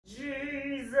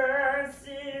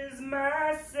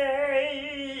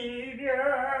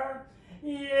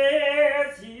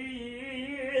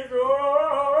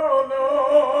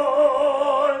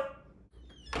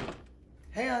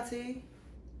Auntie.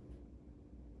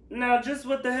 Now, just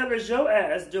what the hell is your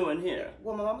ass doing here?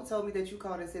 Well, my mama told me that you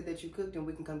called and said that you cooked and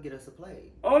we can come get us a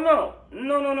plate. Oh, no.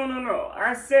 No.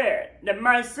 I said that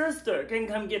my sister can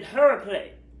come get her a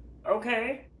plate.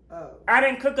 Okay? Oh. I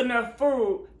didn't cook enough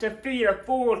food to feed a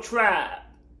full tribe.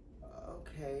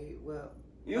 Okay, well...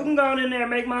 You can go in there and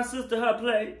make my sister her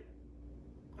plate.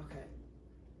 Okay.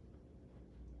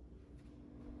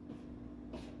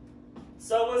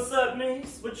 So what's up,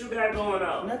 niece? What you got going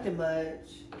on? Nothing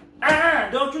much.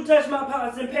 Don't you touch my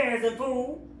pots and pans and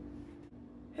food.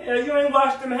 Hell, you ain't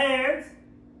washed them hands.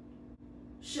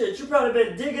 Shit, you probably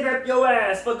been digging up your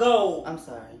ass for gold. I'm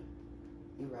sorry.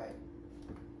 You're right.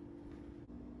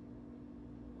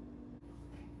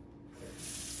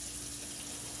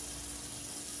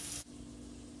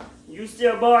 You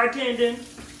still bartending?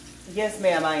 Yes,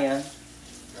 ma'am, I am.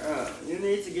 You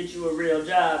need to get you a real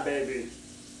job, baby.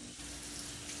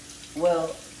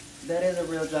 Well, that is a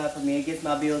real job for me. It gets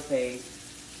my bills paid.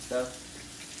 So,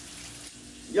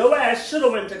 Your ass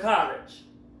should've went to college.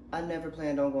 I never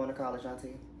planned on going to college,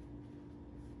 Auntie.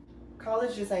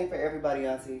 College just ain't for everybody,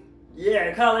 Auntie.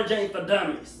 Yeah, college ain't for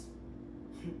dummies.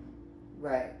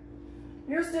 Right.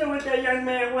 You're still with that young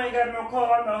man who ain't got no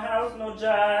car, no house, no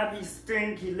job. He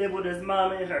stink. He live with his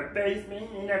mama in her basement.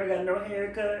 He never got no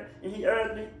haircut. And he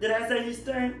ugly. Did I say he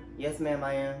stink? Yes, ma'am,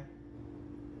 I am.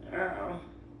 Oh.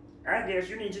 I guess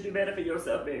you need to do better for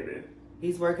yourself, baby.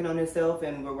 He's working on himself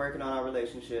and we're working on our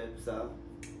relationship, so.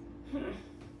 You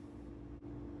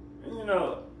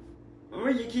know,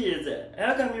 where your kids at?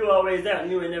 How come you always out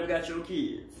and you ain't never got your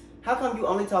kids? How come you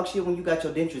only talk shit when you got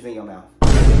your dentures in your mouth?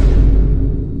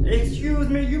 Excuse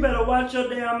me, you better watch your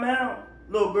damn mouth,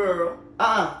 little girl.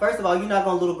 First of all, you're not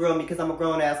gonna little girl me because I'm a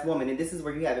grown-ass woman and this is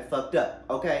where you have it fucked up,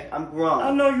 okay? I'm grown.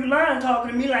 I know you lying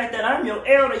talking to me like that. I'm your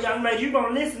elder, young lady. You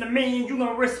gonna listen to me and you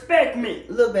gonna respect me.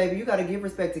 Look, baby, you gotta give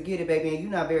respect to get it, baby, and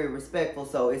you're not very respectful,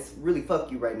 so it's really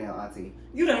fuck you right now, Auntie.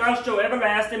 You done lost your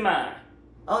everlasting mind.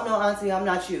 Oh, no, Auntie, I'm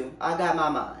not you. I got my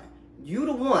mind. You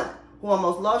the one who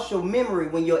almost lost your memory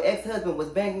when your ex-husband was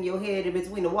banging your head in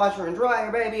between the washer and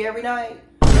dryer, baby, every night.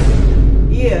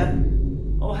 Yeah.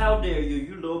 Oh, how dare you,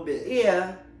 you little bitch.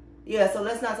 Yeah, so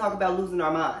let's not talk about losing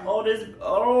our mind. Oh,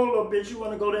 little bitch, you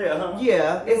wanna go there, huh?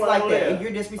 Yeah, it's like that, there. and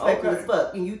you're disrespectful as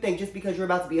fuck, and you think just because you're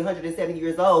about to be 170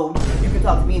 years old, you can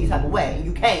talk to me any type of way, and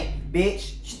you can't,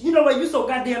 bitch. You know what, you so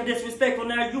goddamn disrespectful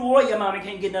now, you or your mama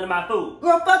can't get none of my food.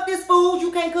 Girl, fuck this food,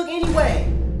 you can't cook anyway.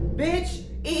 Bitch,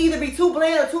 it either be too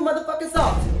bland or too motherfucking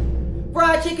salty.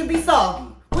 Fried chicken be soggy.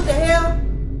 What the hell?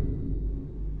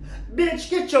 Bitch,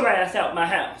 get your ass out my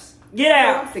house. Get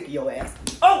out. I'm sick of your ass.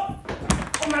 Oh,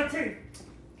 my teeth.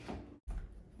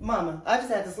 Mama, I just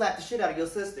had to slap the shit out of your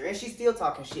sister, and she's still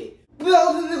talking shit. You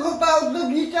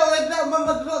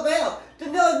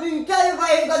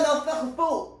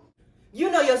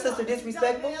know your sister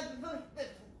disrespectful.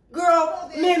 Girl,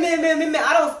 man,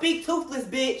 I don't speak toothless,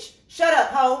 bitch. Shut up,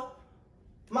 hoe.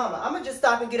 Mama, I'ma just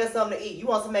stop and get us something to eat. You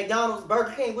want some McDonald's,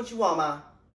 Burger King? What you want, Ma?